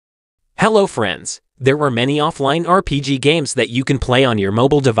Hello friends, there are many offline RPG games that you can play on your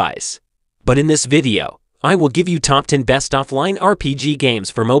mobile device. But in this video, I will give you top 10 best offline RPG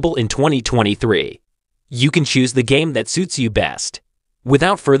games for mobile in 2023. You can choose the game that suits you best.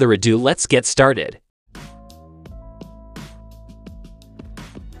 Without further ado, let's get started.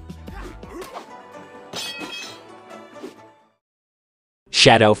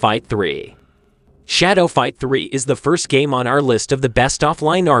 Shadow Fight 3. Shadow Fight 3 is the first game on our list of the best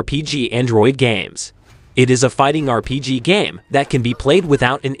offline RPG Android games. It is a fighting RPG game that can be played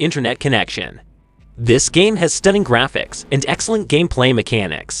without an internet connection. This game has stunning graphics and excellent gameplay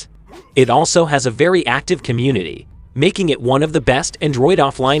mechanics. It also has a very active community, making it one of the best Android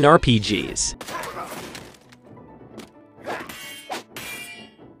offline RPGs.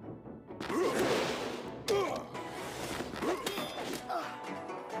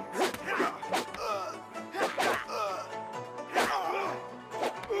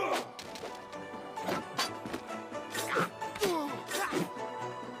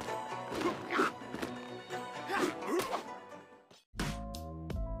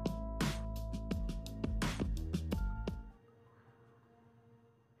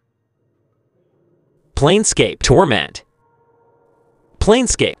 Planescape Torment.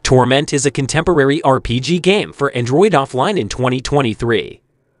 Planescape Torment is a contemporary RPG game for Android offline in 2023.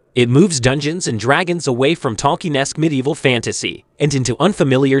 It moves Dungeons and Dragons away from Tolkien-esque medieval fantasy and into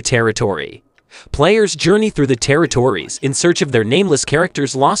unfamiliar territory. Players journey through the territories in search of their nameless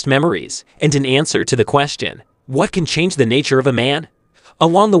characters' lost memories and an answer to the question, what can change the nature of a man?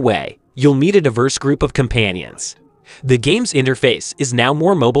 Along the way, you'll meet a diverse group of companions. The game's interface is now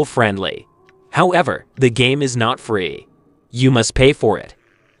more mobile-friendly. However, the game is not free. You must pay for it.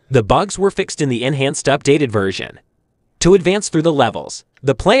 The bugs were fixed in the enhanced updated version. To advance through the levels,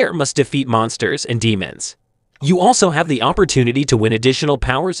 the player must defeat monsters and demons. You also have the opportunity to win additional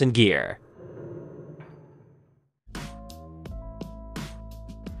powers and gear.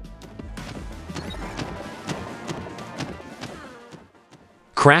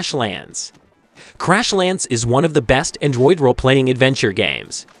 Crashlands. Crashlands is one of the best Android role-playing adventure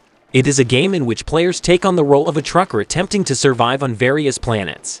games. It is a game in which players take on the role of a trucker attempting to survive on various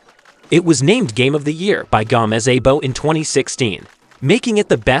planets. It was named Game of the Year by Mousepad in 2016, making it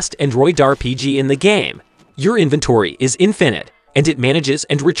the best Android RPG in the game. Your inventory is infinite, and it manages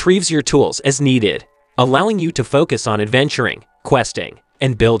and retrieves your tools as needed, allowing you to focus on adventuring, questing,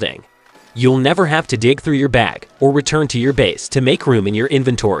 and building. You'll never have to dig through your bag or return to your base to make room in your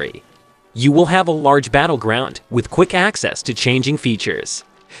inventory. You will have a large battleground with quick access to changing features.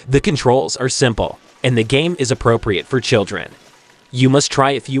 The controls are simple, and the game is appropriate for children. You must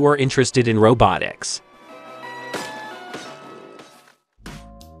try if you are interested in robotics.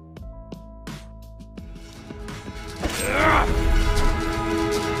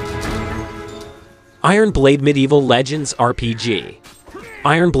 Iron Blade Medieval Legends RPG.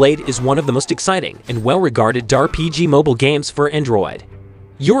 Iron Blade is one of the most exciting and well-regarded RPG mobile games for Android.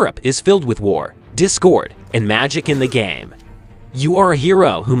 Europe is filled with war, discord, and magic in the game. You are a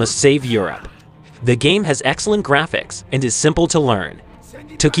hero who must save Europe. The game has excellent graphics and is simple to learn.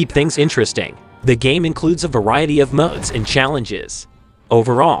 To keep things interesting, the game includes a variety of modes and challenges.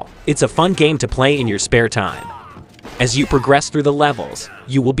 Overall, it's a fun game to play in your spare time. As you progress through the levels,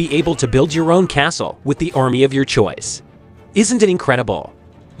 you will be able to build your own castle with the army of your choice. Isn't it incredible?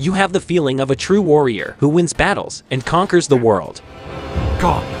 You have the feeling of a true warrior who wins battles and conquers the world.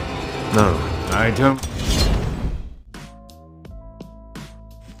 God, no, I don't.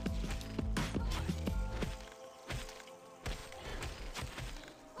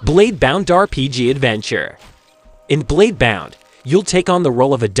 Blade-bound RPG Adventure. In Blade-bound, you'll take on the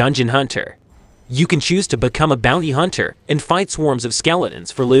role of a dungeon hunter. You can choose to become a bounty hunter and fight swarms of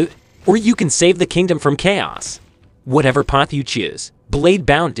skeletons for loot, or you can save the kingdom from chaos. Whatever path you choose,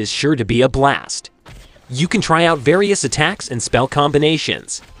 Blade-bound is sure to be a blast. You can try out various attacks and spell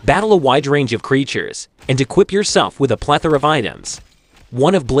combinations, battle a wide range of creatures, and equip yourself with a plethora of items.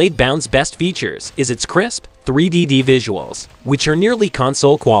 One of Blade-bound's best features is its crisp, 3D visuals, which are nearly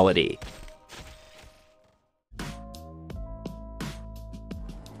console quality.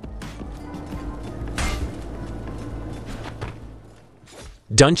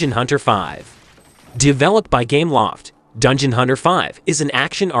 Dungeon Hunter 5. Developed by Gameloft, Dungeon Hunter 5 is an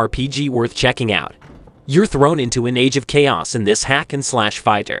action RPG worth checking out. You're thrown into an age of chaos in this hack-and-slash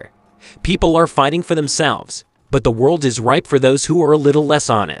fighter. People are fighting for themselves, but the world is ripe for those who are a little less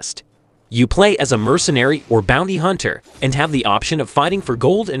honest. You play as a mercenary or bounty hunter and have the option of fighting for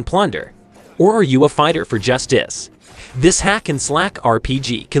gold and plunder. Or are you a fighter for justice? This hack-and-slash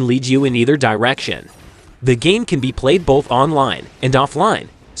RPG can lead you in either direction. The game can be played both online and offline,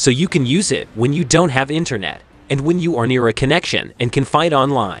 so you can use it when you don't have internet and when you are near a connection and can fight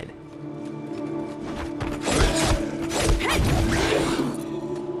online.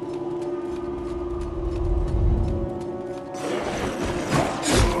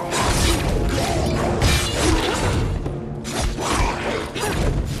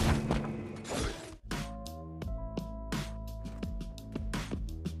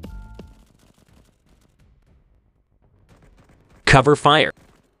 Cover Fire.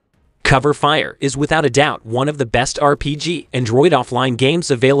 Cover Fire is without a doubt one of the best RPG Android offline games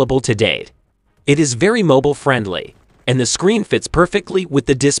available to date. It is very mobile friendly, and the screen fits perfectly with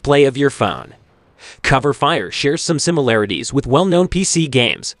the display of your phone. Cover Fire shares some similarities with well-known PC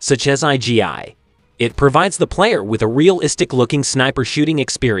games such as IGI. It provides the player with a realistic-looking sniper shooting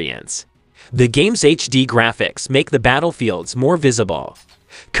experience. The game's HD graphics make the battlefields more visible.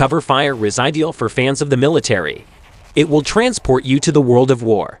 Cover Fire is ideal for fans of the military. It will transport you to the world of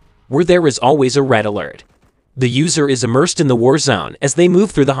war, where there is always a red alert. The user is immersed in the war zone as they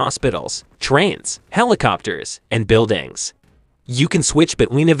move through the hospitals, trains, helicopters, and buildings. You can switch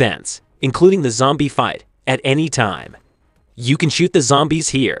between events, including the zombie fight, at any time. You can shoot the zombies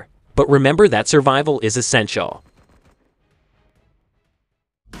here, but remember that survival is essential.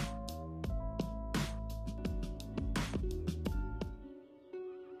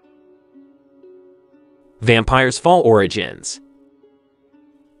 Vampire's Fall Origins.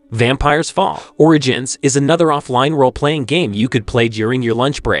 Vampire's Fall Origins is another offline role-playing game you could play during your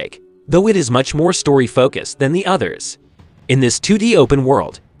lunch break, though it is much more story-focused than the others. In this 2D open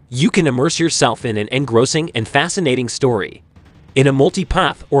world, you can immerse yourself in an engrossing and fascinating story. In a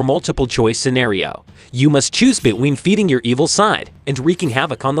multi-path or multiple-choice scenario, you must choose between feeding your evil side and wreaking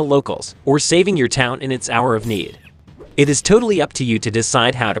havoc on the locals, or saving your town in its hour of need. It is totally up to you to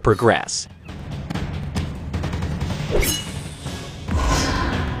decide how to progress.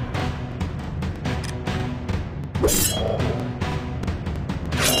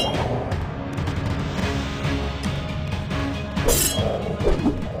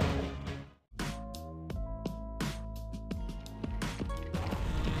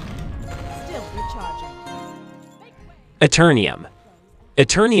 Eternium.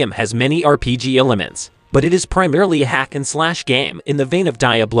 Eternium has many RPG elements, but it is primarily a hack-and-slash game in the vein of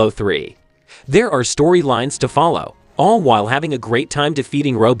Diablo 3. There are storylines to follow, all while having a great time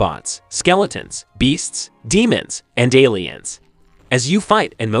defeating robots, skeletons, beasts, demons, and aliens. As you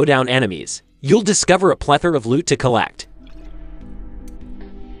fight and mow down enemies, you'll discover a plethora of loot to collect.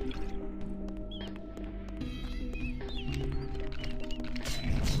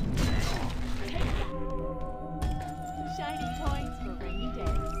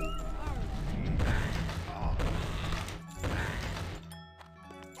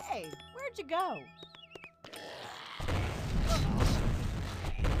 Where'd you go?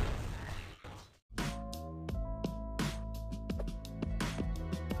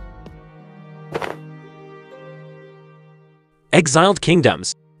 Exiled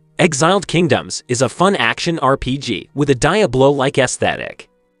Kingdoms. Exiled Kingdoms is a fun action RPG with a Diablo-like aesthetic.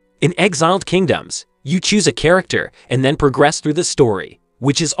 In Exiled Kingdoms, you choose a character and then progress through the story,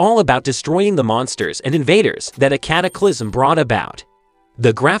 which is all about destroying the monsters and invaders that a cataclysm brought about.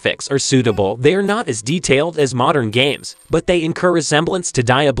 The graphics are suitable. They are not as detailed as modern games, but they incur resemblance to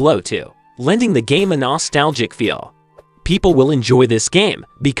Diablo 2, lending the game a nostalgic feel. People will enjoy this game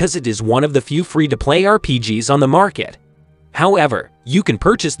because it is one of the few free-to-play RPGs on the market. However, you can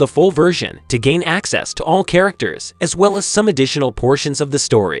purchase the full version to gain access to all characters as well as some additional portions of the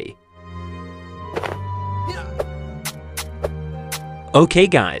story. Okay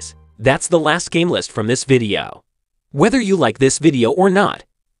guys, that's the last game list from this video. Whether you like this video or not,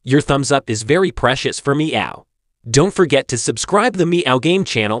 your thumbs up is very precious for Meow. Don't forget to subscribe the Meow Game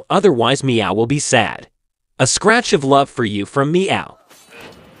channel, otherwise Meow will be sad. A scratch of love for you from Meow.